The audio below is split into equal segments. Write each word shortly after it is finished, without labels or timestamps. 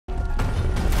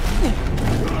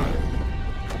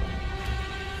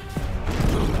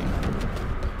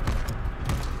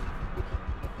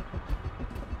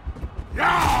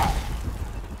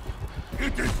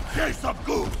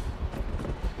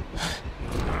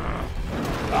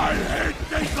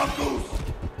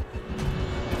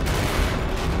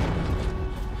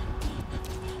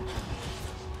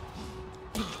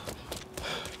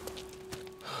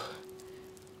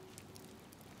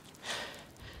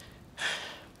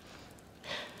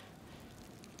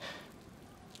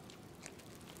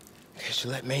should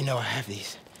let May know I have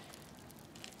these.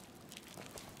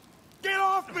 Get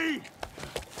off me!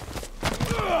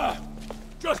 Ugh!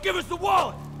 Just give us the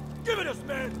wallet! Give it us,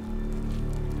 man!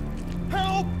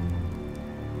 Help!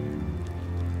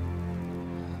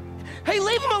 Hey,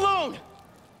 leave him alone!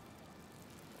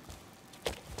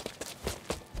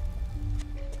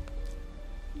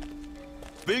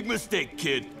 Big mistake,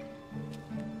 kid.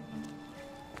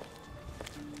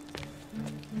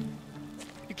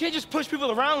 You can't just push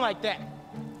people around like that.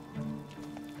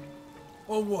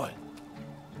 Or what?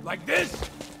 Like this?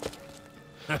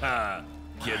 Haha,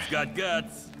 kid's got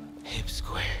guts. Hip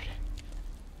squared.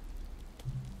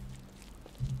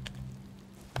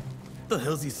 What the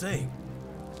hell's he saying?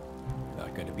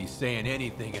 Not gonna be saying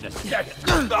anything in a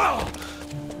second. Oh!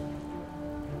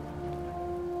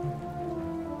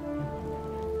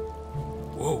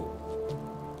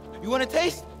 Whoa. You want a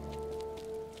taste?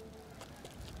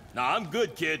 Nah, I'm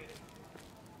good, kid.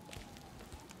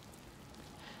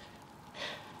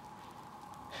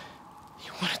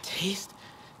 You want a taste?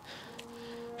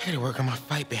 I gotta work on my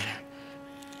fight banner.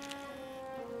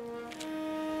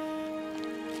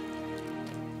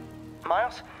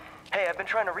 Miles? Hey, I've been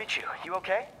trying to reach you. You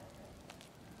okay?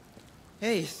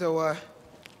 Hey, so,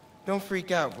 don't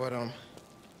freak out, but, I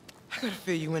gotta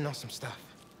fill you in on some stuff.